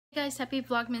Hey guys, happy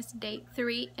Vlogmas day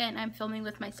 3, and I'm filming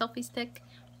with my selfie stick.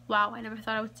 Wow, I never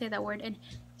thought I would say that word in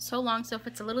so long, so if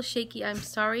it's a little shaky, I'm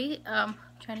sorry.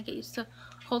 Trying to get used to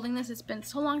holding this. It's been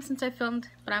so long since I filmed,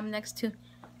 but I'm next to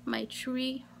my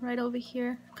tree right over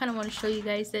here. Kind of want to show you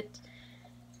guys it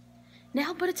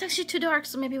now, but it's actually too dark,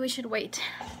 so maybe we should wait,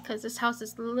 because this house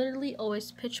is literally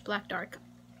always pitch black dark.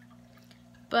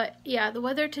 But yeah, the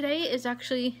weather today is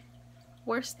actually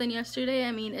worse than yesterday.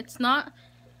 I mean, it's not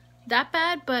that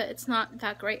bad, but it's not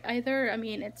that great either. I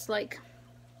mean, it's like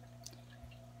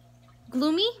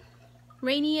gloomy,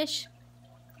 rainy-ish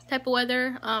type of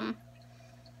weather.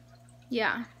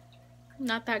 Yeah,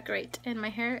 not that great. And my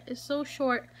hair is so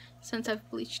short since I've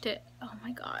bleached it. Oh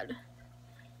my god.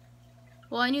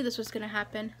 Well, I knew this was gonna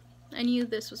happen. I knew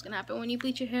this was gonna happen. When you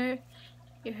bleach your hair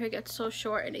gets so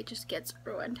short and it just gets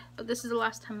ruined. But this is the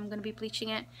last time I'm gonna be bleaching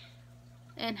it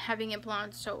and having it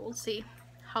blonde, so we'll see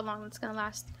how long it's gonna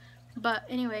last. But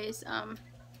anyways,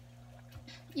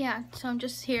 yeah, so I'm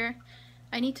just here.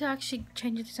 I need to actually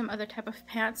change into some other type of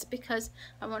pants because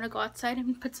I want to go outside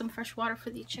and put some fresh water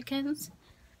for the chickens,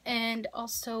 and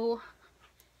also,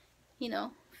 you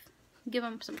know, give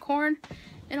them some corn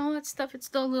and all that stuff. It's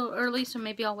still a little early, so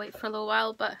maybe I'll wait for a little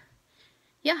while. But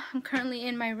yeah, I'm currently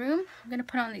in my room. I'm gonna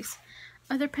put on these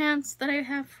other pants that I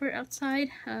have for outside.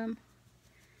 Where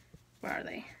are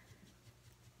they?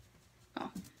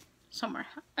 Oh, somewhere.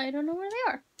 I don't know where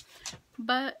they are.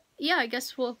 But yeah, I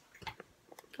guess I'll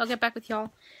get back with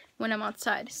y'all when I'm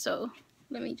outside. So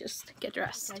let me just get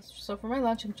dressed. Guys, so for my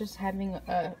lunch, I'm just having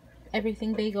a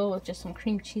everything bagel with just some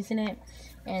cream cheese in it,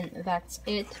 and that's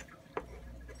it.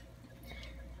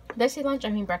 Did I say lunch? I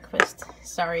mean breakfast.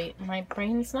 Sorry, my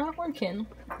brain's not working.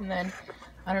 And then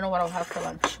I don't know what I'll have for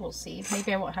lunch. We'll see.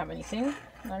 Maybe I won't have anything.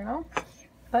 I don't know.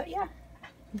 But yeah,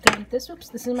 I'm gonna eat this. Oops,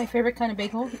 this is my favorite kind of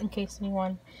bagel, in case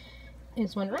anyone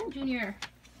is wondering. Junior,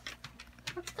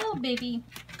 let's go, baby.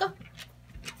 Go.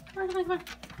 Come on, come on, come on.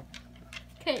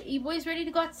 Okay, you boys ready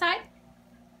to go outside?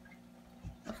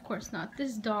 Of course not.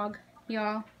 This dog,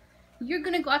 y'all. You're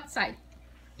gonna go outside.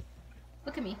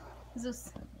 Look at me.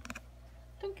 Zeus.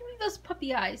 Don't give me those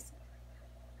puppy eyes.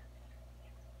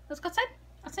 Let's go outside.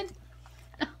 Outside.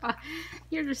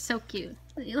 You're just so cute.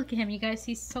 Look at him, you guys.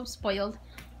 He's so spoiled.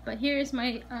 But here is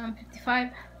my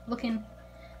 55 looking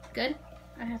good.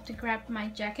 I have to grab my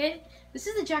jacket. This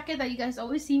is the jacket that you guys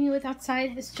always see me with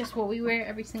outside. It's just what we wear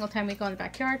every single time we go in the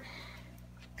backyard.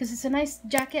 Because it's a nice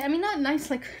jacket. I mean, not nice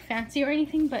like fancy or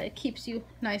anything, but it keeps you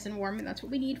nice and warm. And that's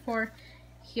what we need for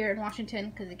here in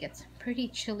Washington, because it gets pretty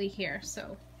chilly here.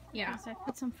 So yeah. So I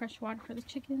put some fresh water for the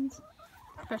chickens.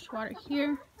 Fresh water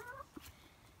here.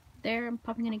 There. I'm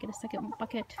probably going to get a second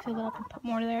bucket to fill it up and put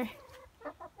more there.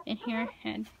 In here.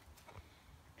 And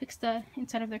fix the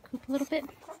inside of their coop a little bit.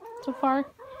 So far,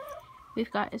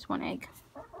 we've got is 1 egg.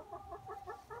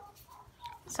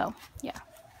 So, yeah.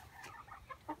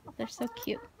 They're so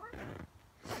cute.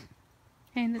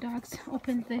 And the dogs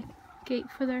opened the gate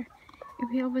for their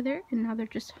area over there, and now they're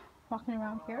just walking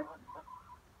around here.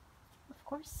 Of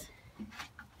course.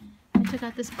 I took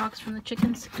out this box from the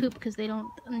chicken's coop because they don't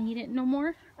need it no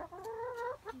more.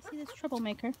 You see this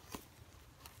troublemaker?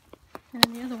 And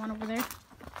then the other one over there.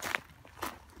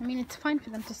 I mean, it's fine for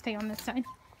them to stay on this side,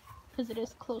 because it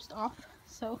is closed off,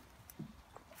 so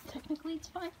technically it's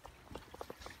fine.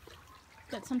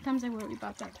 But sometimes I worry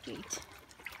about that gate.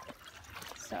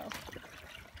 So,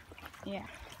 yeah.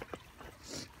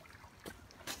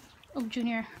 Oh,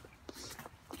 Junior.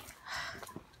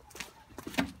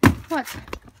 What? I was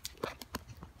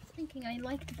thinking I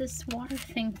liked this water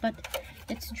thing, but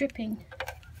it's dripping.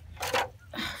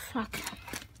 Fuck.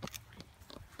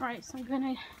 Alright, so I'm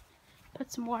gonna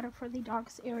put some water for the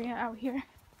dogs area out here.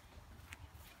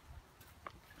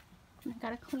 I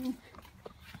gotta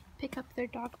pick up their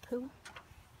dog poo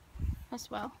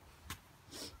as well.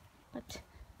 But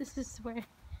this is where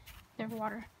their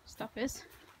water stuff is.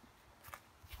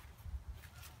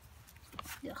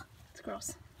 Ugh, it's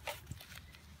gross.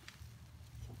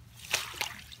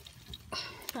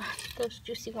 Ah, those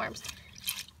juicy worms.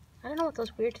 I don't know what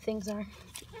those weird things are.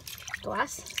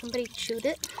 Glass? Somebody chewed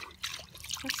it?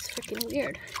 That's freaking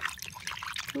weird.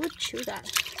 Who would chew that?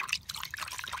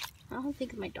 I don't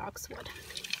think my dogs would.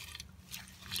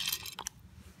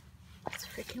 That's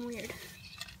freaking weird.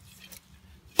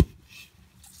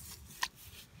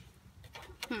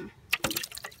 Get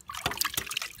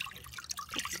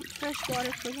some fresh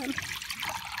water for them.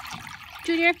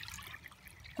 Junior!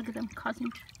 Look at them causing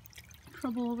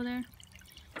trouble over there.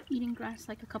 Eating grass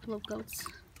like a couple of goats.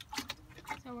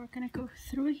 So we're gonna go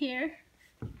through here.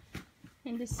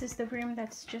 And this is the room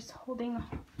that's just holding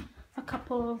a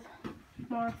couple of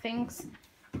more things.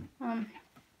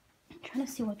 trying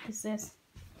to see what this is.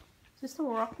 Is this the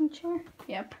rocking chair?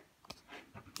 Yep.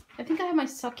 I think I have my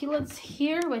succulents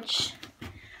here, which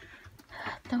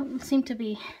don't seem to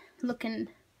be looking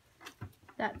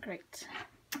that great.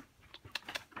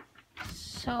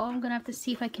 So I'm gonna have to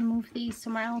see if I can move these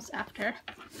somewhere else after.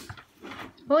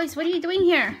 Boys, what are you doing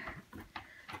here?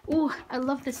 Oh, I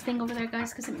love this thing over there,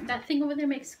 guys, because that thing over there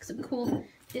makes some cool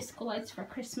disco lights for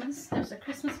Christmas. There's a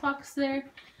Christmas box there.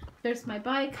 There's my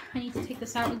bike. I need to take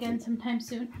this out again sometime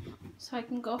soon so I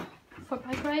can go for a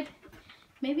bike ride.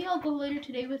 Maybe I'll go later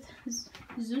today with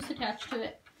Zeus attached to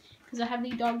it because I have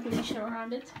the dog leash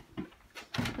around it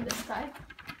for this guy.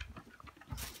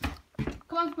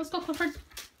 Come on, let's go, Clifford.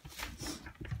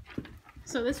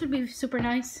 So this would be super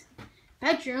nice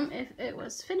bedroom if it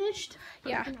was finished.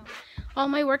 Yeah. All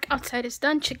my work outside is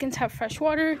done. Chickens have fresh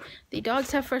water. The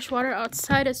dogs have fresh water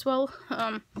outside as well.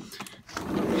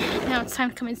 Now it's time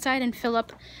to come inside and fill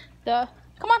up the...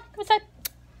 Come on, come inside.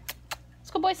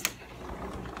 Let's go, boys.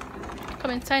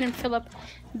 Come inside and fill up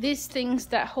these things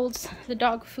that holds the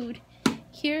dog food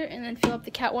here. And then fill up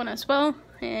the cat one as well.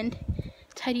 And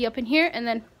tidy up in here. And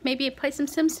then maybe play some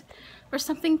Sims or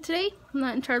something today. I'm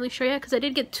not entirely sure yet because I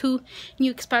did get 2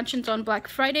 new expansions on Black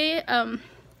Friday.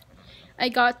 I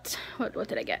got, what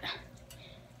did I get?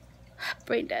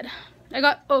 Brain dead. I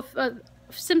got both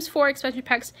Sims 4 expansion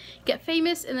packs, Get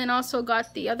Famous, and then also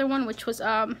got the other one, which was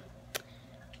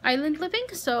Island Living.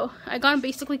 So I got them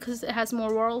basically because it has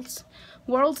more worlds,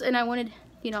 and I wanted,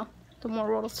 you know, the more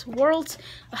worlds.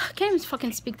 I can't even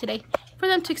fucking speak today for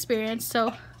them to experience.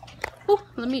 So,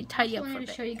 let me tidy up for a bit. I wanted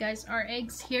to show you guys our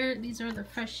eggs here. These are the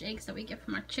fresh eggs that we get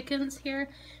from our chickens here.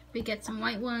 We get some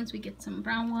white ones, we get some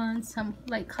brown ones, some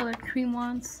light colored cream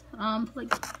ones,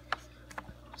 like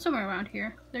somewhere around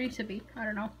here. There used to be, I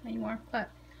don't know anymore, but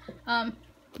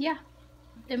yeah.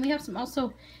 Then we have some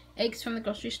also eggs from the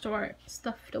grocery store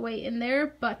stuffed away in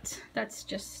there, but that's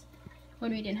just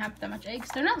when we didn't have that much eggs.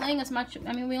 They're not laying as much.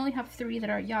 I mean, we only have 3 that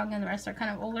are young and the rest are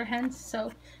kind of older hens,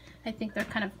 so I think they're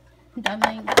kind of done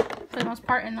laying for the most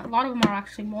part, and a lot of them are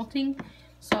actually molting,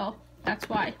 so that's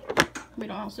why we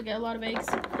don't also get a lot of eggs.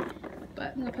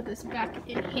 But I'm gonna put this back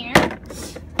in here.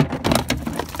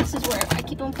 This is where I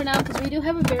keep them for now because we do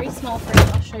have a very small fridge.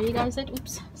 I'll show you guys it.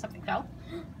 Oops, something fell.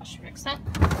 I'll show you next time.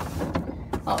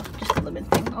 Oh, just a limit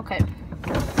thing. Okay.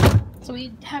 So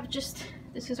we have just,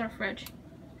 this is our fridge.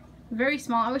 Very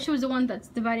small. I wish it was the one that's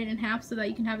divided in half so that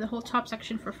you can have the whole top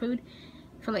section for food,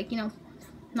 for like, you know,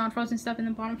 non-frozen stuff, and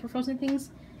the bottom for frozen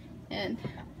things, and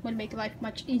would make life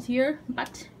much easier,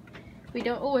 but we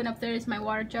don't. Oh, and up there is my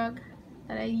water jug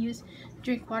that I use to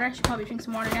drink water. I should probably drink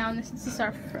some water now. And this is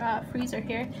our freezer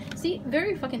here. See,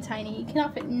 very fucking tiny. You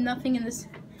cannot fit nothing in this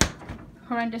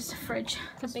horrendous fridge.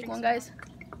 It's a big one, guys.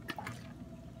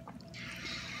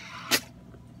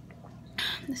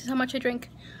 This is how much I drank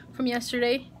from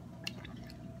yesterday.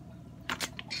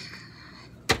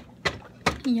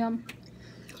 Yum.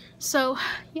 So,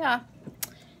 yeah.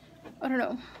 I don't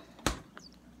know.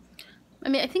 I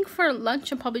mean, I think for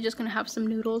lunch I'm probably just gonna have some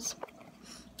noodles.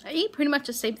 I eat pretty much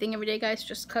the same thing every day, guys,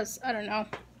 just because, I don't know.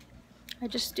 I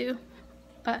just do.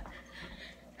 But,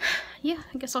 yeah,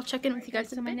 I guess I'll check in with you guys.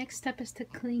 So my next step is to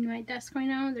clean my desk right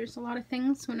now. There's a lot of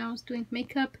things when I was doing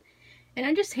makeup. And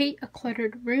I just hate a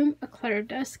cluttered room, a cluttered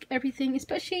desk, everything.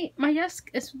 Especially, my desk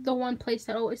is the one place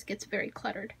that always gets very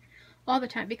cluttered. All the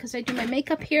time, because I do my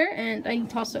makeup here, and I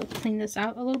need to also clean this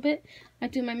out a little bit. I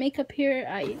do my makeup here,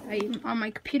 I'm on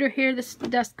my computer here. This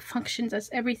desk functions as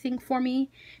everything for me,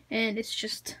 and it's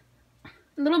just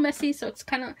a little messy, so it's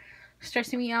kind of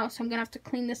stressing me out. So I'm gonna have to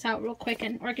clean this out real quick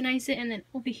and organize it, and then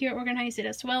over here organize it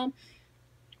as well.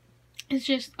 It's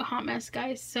just a hot mess,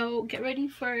 guys, so get ready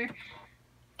for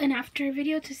an after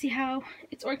video to see how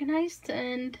it's organized.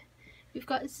 And we've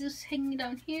got Zeus hanging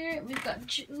down here, we've got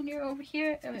Junior over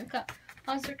here, and we've got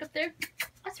Osric up there.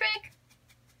 Osric!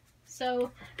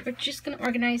 So, we're just gonna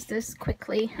organize this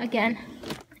quickly. Again,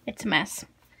 it's a mess.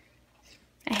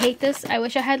 I hate this. I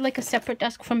wish I had like a separate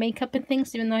desk for makeup and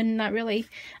things, even though I'm not really,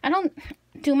 I don't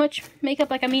do much makeup.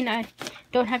 Like, I mean, I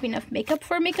don't have enough makeup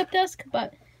for a makeup desk,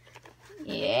 but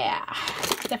yeah.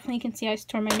 Definitely can see I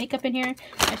store my makeup in here.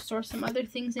 I store some other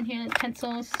things in here, like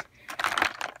pencils.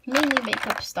 Mainly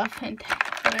makeup stuff and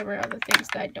whatever other things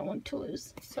that I don't want to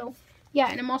lose. So, yeah,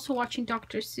 and I'm also watching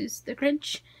Dr. Seuss The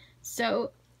Grinch. So,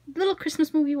 little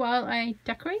Christmas movie while I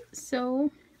decorate.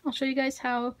 So, I'll show you guys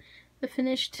how the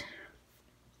finished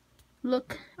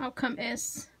look outcome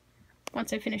is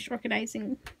once I finish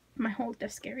organizing my whole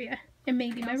desk area. And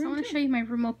maybe my room. I want to show you my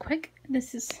room real quick.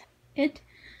 This is it.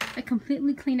 I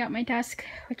completely cleaned out my desk,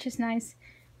 which is nice.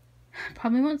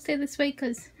 Probably won't stay this way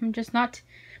because I'm just not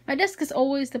My desk is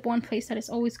always the one place that is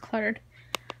always cluttered.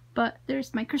 But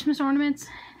there's my Christmas ornaments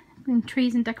and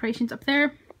trees and decorations up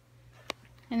there.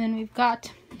 And then we've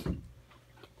got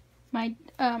my,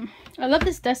 I love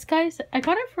this desk, guys. I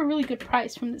got it for a really good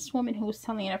price from this woman who was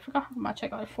selling it. I forgot how much I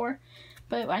got it for,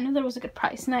 but I know that it was a good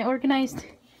price. And I organized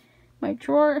my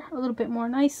drawer a little bit more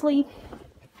nicely.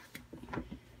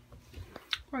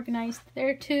 Organized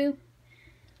there too,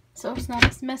 so it's not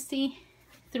as messy.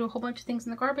 Threw a whole bunch of things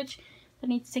in the garbage that I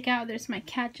need to take out. There's my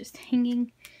cat just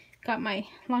hanging. Got my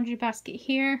laundry basket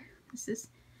here. This is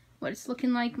what it's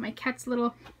looking like. My cat's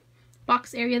little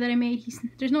box area that I made.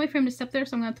 There's no way for him to step there,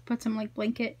 so I'm gonna have to put some like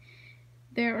blanket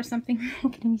there or something.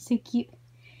 Look at him, he's so cute.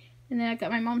 And then I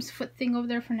got my mom's foot thing over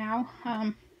there for now.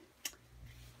 I've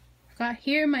got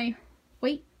here my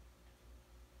weight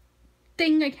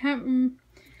thing. I can't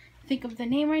think of the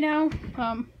name right now.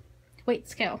 Weight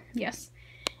scale, yes.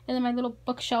 And then my little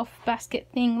bookshelf basket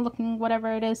thing, looking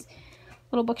whatever it is,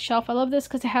 little bookshelf. I love this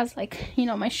because it has, like, you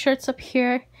know, my shirts up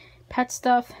here, pet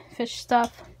stuff, fish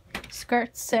stuff,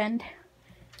 skirts, and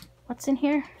what's in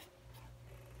here?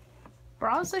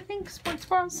 Bras, I think, sports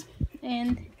bras,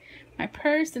 and my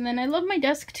purse. And then I love my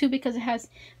desk too because it has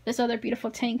this other beautiful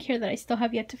tank here that I still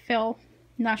have yet to fill.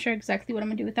 Not sure exactly what I'm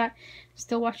gonna do with that.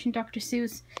 Still watching Dr.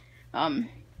 Seuss.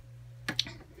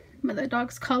 The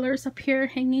dog's colors up here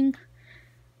hanging,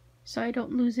 so I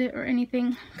don't lose it or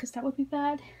anything, because that would be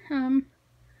bad.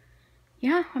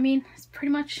 Yeah, I mean, it's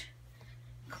pretty much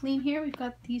clean here. We've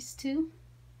got these two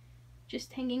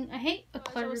just hanging. I hate a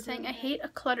cluttered room. I hate a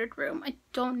cluttered room. I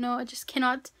don't know. I just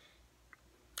cannot.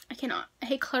 I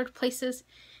hate cluttered places.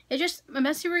 It's just a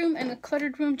messy room, and a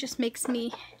cluttered room just puts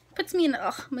me in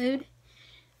an mood.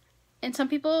 And some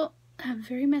people have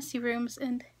very messy rooms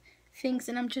and things,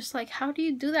 and I'm just like, how do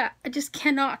you do that? I just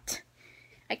cannot.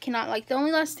 I cannot. Like, the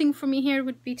only last thing for me here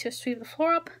would be to sweep the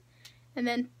floor up, and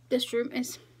then this room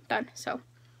is done. So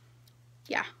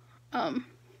yeah.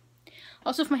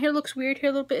 Also, if my hair looks weird here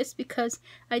a little bit, it's because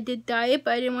I did dye it,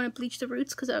 but I didn't want to bleach the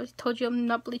roots because I told you I'm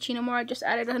not bleaching anymore. I just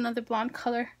added another blonde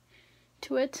color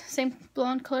to it, same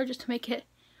blonde color, just to make it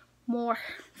more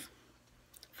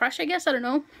fresh, I guess. I don't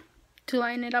know, to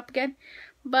line it up again.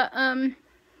 But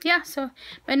yeah, so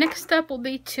my next step will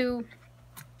be to,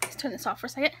 let's turn this off for a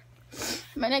second.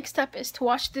 My next step is to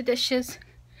wash the dishes,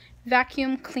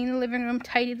 vacuum, clean the living room,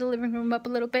 tidy the living room up a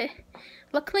little bit.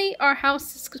 Luckily, our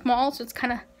house is small, so it's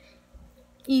kind of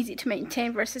easy to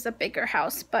maintain versus a bigger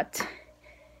house. But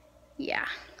yeah,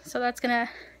 so I'm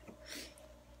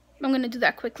gonna do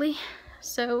that quickly.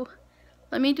 So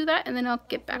let me do that, and then I'll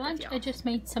get back with y'all. I just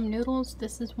made some noodles.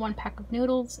 This is 1 pack of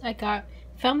noodles. I got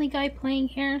Family Guy playing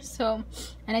here, so,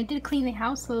 and I did clean the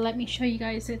house, so let me show you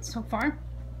guys it so far.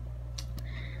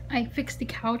 I fixed the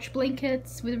couch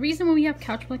blankets. The reason why we have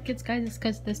couch blankets, guys, is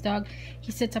because this dog,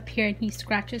 he sits up here and he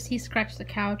scratched the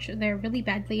couch there really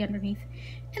badly underneath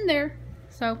in there,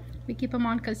 so we keep him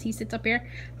on because he sits up here.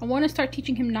 I want to start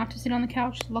teaching him not to sit on the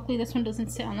couch. Luckily, this one doesn't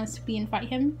sit unless we invite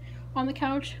him on the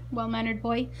couch. Well-mannered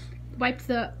boy. Wiped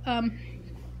the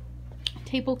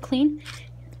table clean.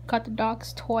 Got the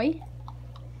dog's toy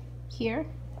here.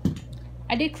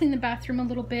 I did clean the bathroom a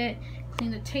little bit,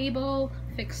 clean the table,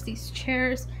 fix these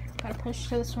chairs. Gotta push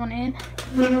this one in.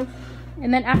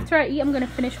 And then after I eat, I'm gonna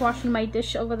finish washing my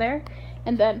dish over there,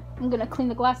 and then I'm gonna clean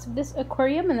the glass of this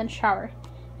aquarium and then shower,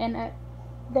 and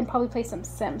then probably play some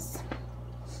Sims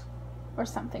or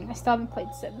something. I still haven't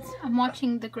played Sims. I'm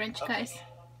watching The Grinch, guys.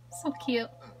 So cute.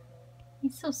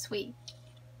 He's so sweet.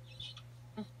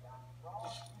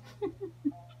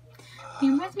 He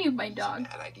reminds me of my dog.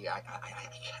 Bad idea. I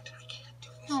can't do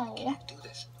this. Oh, I can't do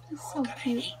this. he's so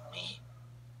cute.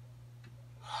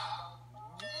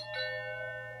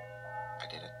 I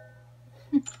did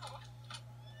it.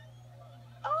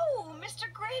 Oh, Mr.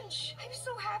 Grinch! I'm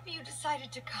so happy you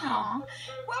decided to come. Aw.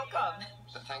 Welcome.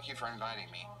 So thank you for inviting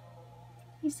me.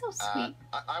 He's so sweet.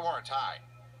 I wore a tie.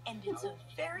 And it's a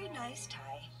very nice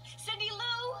tie. Cindy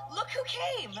Lou, look who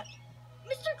came!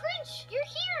 Mr. Grinch, you're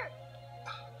here!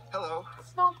 Hello.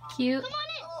 So cute. Come on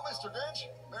in. Hello, Mr. Grinch.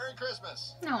 Merry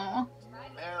Christmas. Aw.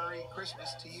 Merry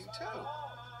Christmas to you, too.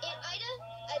 Aunt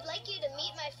Ida, I'd like you to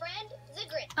meet my friend, the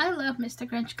Grinch. I love Mr.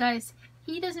 Grinch, guys.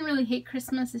 He doesn't really hate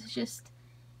Christmas. It's just,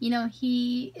 you know,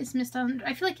 he is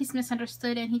I feel like he's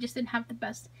misunderstood, and he just didn't have the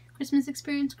best Christmas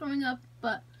experience growing up.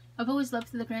 But I've always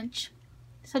loved The Grinch.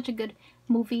 Such a good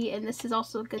movie, and this is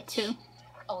also good too.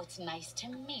 Oh, it's nice to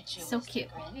meet you. So Mr. cute.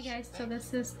 Grinch. Hey guys, so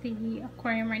this is the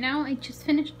aquarium right now. I just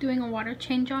finished doing a water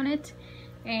change on it,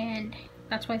 and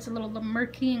that's why it's a little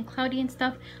murky and cloudy and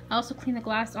stuff. I also cleaned the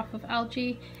glass off of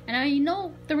algae, and I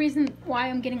know the reason why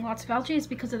I'm getting lots of algae is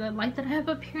because of the light that I have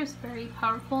up here. It's very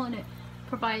powerful, and it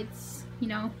provides, you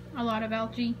know, a lot of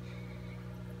algae.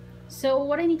 So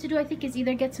what I need to do, I think, is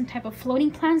either get some type of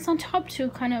floating plants on top to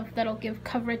kind of, that'll give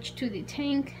coverage to the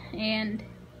tank and,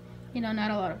 you know,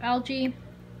 not a lot of algae.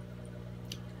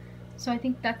 So I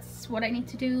think that's what I need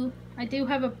to do. I do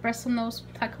have a bristlenose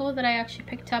pleco that I actually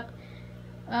picked up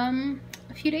a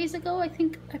few days ago. I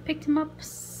think I picked him up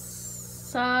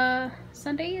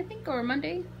Sunday, I think, or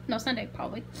Monday. No, Sunday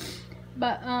probably.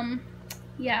 But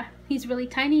yeah, he's really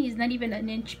tiny. He's not even an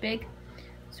inch big.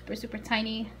 Super, super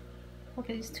tiny. Look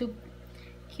at these two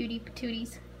cutie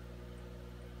patooties.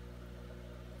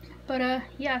 But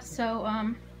yeah, so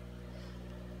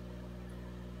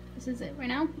this is it right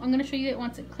now. I'm gonna show you it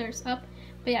once it clears up.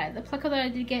 But yeah, the pleco that I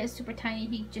did get is super tiny.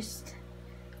 He just,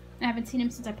 I haven't seen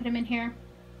him since I put him in here.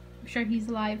 I'm sure he's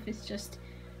alive. It's just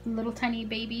a little tiny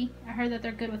baby. I heard that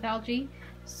they're good with algae.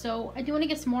 So I do want to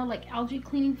get some more like algae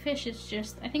cleaning fish. It's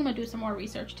just, I think I'm gonna do some more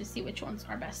research to see which ones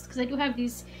are best. Because I do have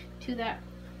these two that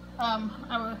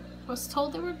I was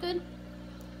told they were good.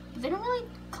 But they don't really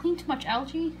clean too much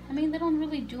algae. I mean, they don't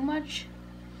really do much.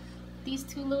 These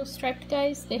two little striped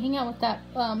guys, they hang out with that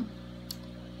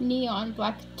neon,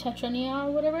 black tetra neon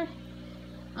or whatever.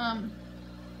 I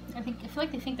feel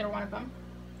like they think they're one of them.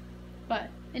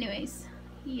 But anyways,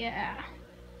 yeah.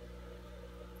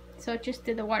 So I just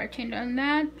did the water change on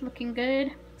that, looking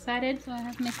good, excited. So I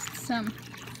have mixed some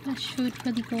fish food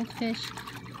for the goldfish,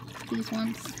 these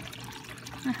ones.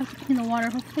 I have to clean the water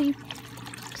hopefully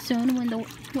soon when the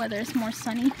weather is more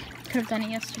sunny. Could have done it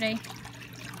yesterday,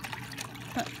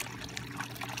 but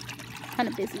kind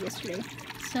of busy yesterday.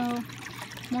 So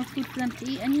more food for them to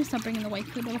eat. I need to stop bringing the white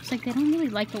food. It looks like they don't really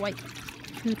like the white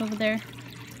food over there.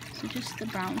 So just the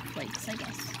brown flakes, I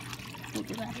guess. We'll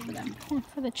do that for them. And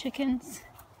for the chickens,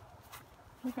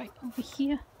 right over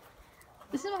here.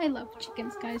 This is why I love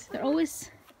chickens, guys. They're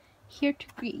always here to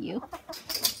greet you.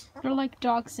 They're like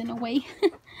dogs in a way.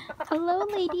 Hello,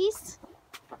 ladies.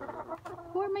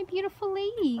 Who are my beautiful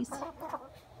ladies?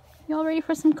 Y'all ready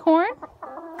for some corn?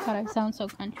 God, I sound so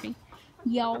country.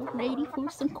 Y'all ready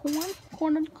for some corn?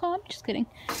 Corn on the cob? Just kidding.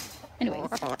 Anyways.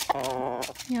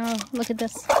 Y'all, look at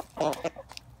this.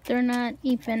 They're not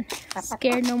even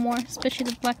scared no more. Especially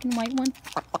the black and white one.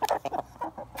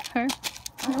 Her.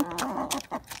 Nope.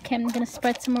 Okay, I'm gonna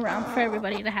spread some around for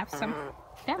everybody to have some.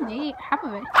 Damn, they ate half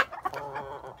of it.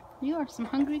 You are some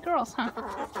hungry girls, huh?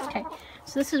 Okay,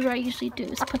 so this is what I usually do,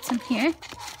 is put some here.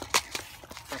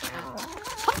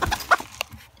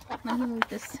 Let me move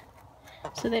this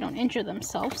so they don't injure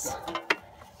themselves.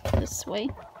 This way.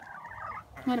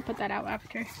 I'm gonna put that out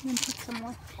after. And then put some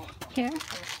more here.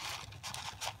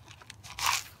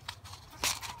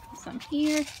 Some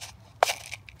here.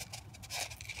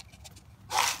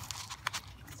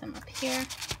 Some up here.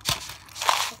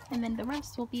 And then the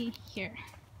rest will be here.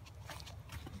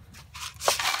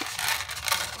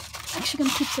 Actually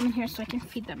gonna keep some in here so I can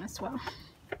feed them as well.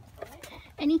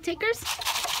 Any takers?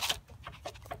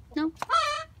 No?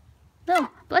 No,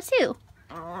 bless you.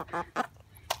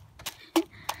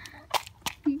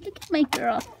 Look at my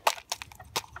girl.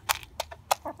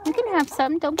 You can have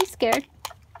some, don't be scared.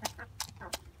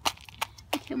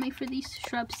 I can't wait for these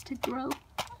shrubs to grow.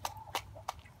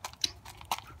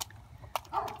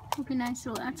 It'll be nice,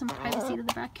 it'll add some privacy to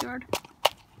the backyard.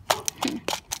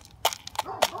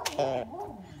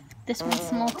 This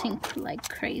one's molting like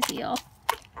crazy, y'all.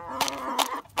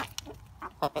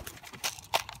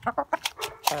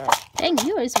 Dang,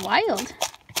 you is wild.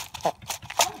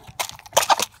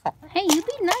 Hey, you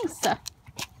be nice.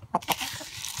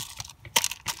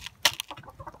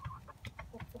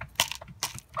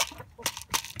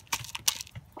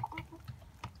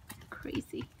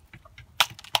 Crazy.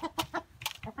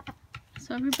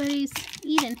 So everybody's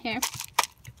eating here.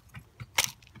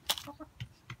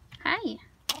 Hi.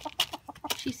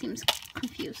 She seems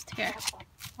confused here.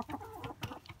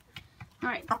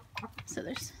 Alright, so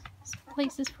there's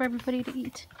places for everybody to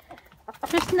eat.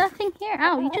 There's nothing here.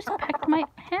 Ow, you just pecked my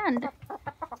hand.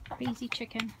 Crazy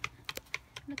chicken.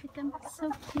 Look at them.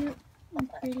 So cute and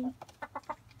pretty.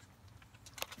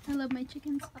 I love my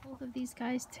chickens. All of these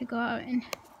guys to go out and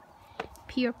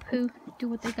pee or poo, do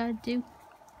what they gotta do.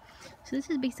 So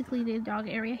this is basically the dog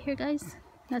area here, guys.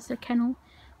 That's their kennel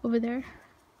over there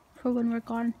for when we're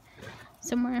gone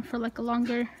somewhere for like a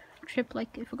longer trip,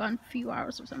 like if we're gone a few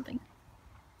hours or something.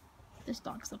 This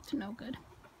dog's up to no good.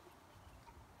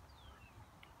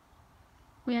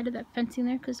 We added that fencing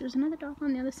there because there's another dog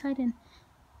on the other side,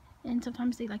 and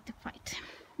sometimes they like to fight.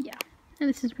 Yeah, and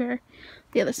this is where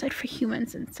the other side for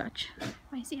humans and such.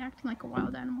 Why is he acting like a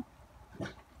wild animal?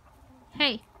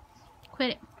 Hey,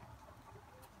 quit it.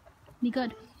 Be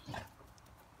good.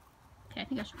 Okay. Okay, I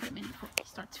think I should put him in before he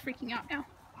starts freaking out now.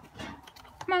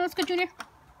 Come on, let's go, Junior.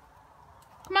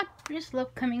 Come on. I just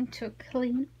love coming to a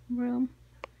clean room.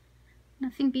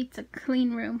 Nothing beats a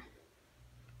clean room.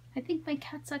 I think my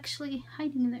cat's actually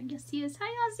hiding in there. Yes, he is. Hi,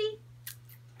 Ozzy.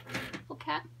 Little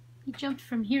cat. He jumped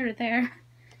from here to there.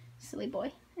 Silly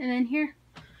boy. And then here.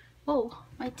 Oh,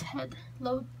 my Ted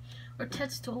load or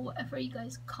Ted stool, whatever you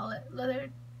guys call it.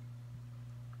 Leather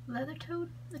toad,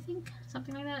 I think.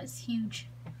 Something like that. It's huge.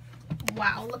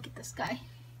 Wow, look at this guy.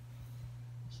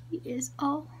 He is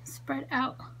all spread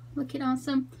out. Looking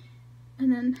awesome.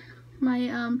 And then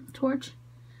my torch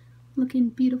looking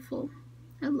beautiful.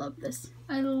 I love this.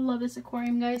 I love this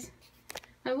aquarium, guys.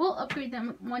 I will upgrade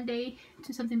them one day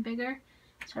to something bigger.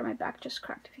 Sorry, my back just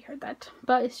cracked if you heard that.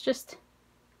 But it's just,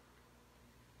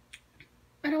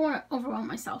 I don't want to overwhelm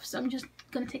myself, so I'm just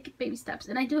going to take baby steps.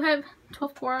 And I do have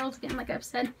 12 corals, again, like I've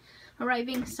said,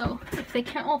 arriving. So if they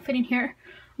can't all fit in here,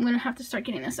 I'm going to have to start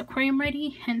getting this aquarium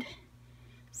ready and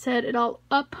set it all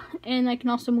up. And I can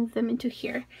also move them into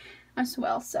here as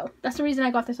well. So that's the reason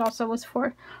I got this also, was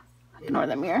for, ignore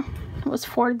the mirror, it was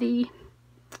for the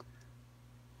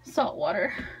salt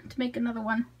water to make another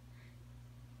one.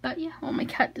 But yeah, well, my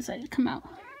cat decided to come out.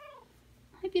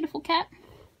 Hi, beautiful cat.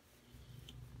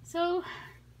 So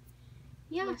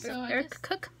yeah, so Eric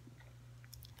Cook,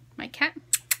 my cat,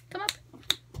 come up.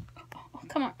 Oh,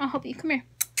 come on, I'll help you. Come here.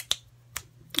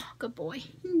 Oh, good boy.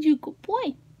 You good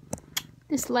boy.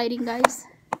 This lighting, guys,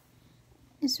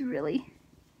 is really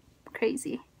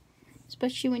crazy,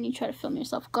 especially when you try to film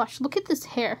yourself. Gosh, look at this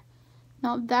hair.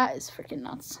 Now that is freaking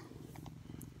nuts.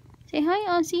 Say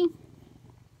hi, Ozzy.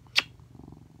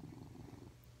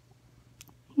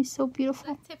 He's so beautiful.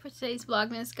 That's it for today's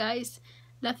Vlogmas, guys.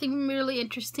 Nothing really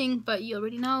interesting, but you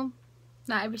already know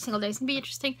not every single day is gonna be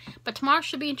interesting. But tomorrow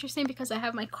should be interesting because I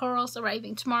have my corals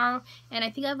arriving tomorrow, and I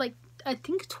think I have like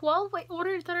 12 I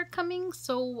ordered that are coming,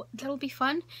 so that'll be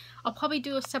fun. I'll probably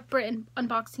do a separate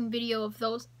unboxing video of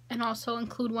those and also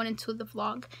include one into the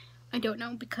vlog. I don't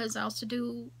know, because I also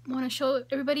do want to show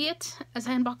everybody it as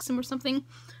I unbox them or something.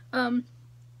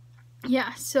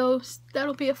 Yeah, so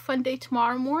that'll be a fun day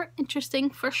tomorrow. More interesting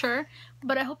for sure.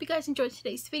 But I hope you guys enjoyed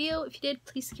today's video. If you did,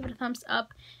 please give it a thumbs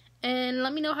up. And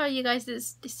let me know how you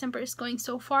guys' December is going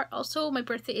so far. Also, my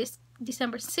birthday is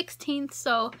December 16th,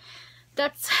 so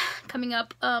that's coming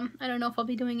up. I don't know if I'll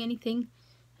be doing anything.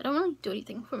 I don't really do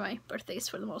anything for my birthdays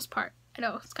for the most part. I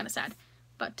know, it's kind of sad,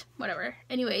 but whatever.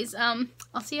 Anyways, I'll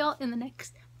see y'all in the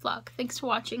next vlog. Thanks for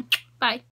watching. Bye.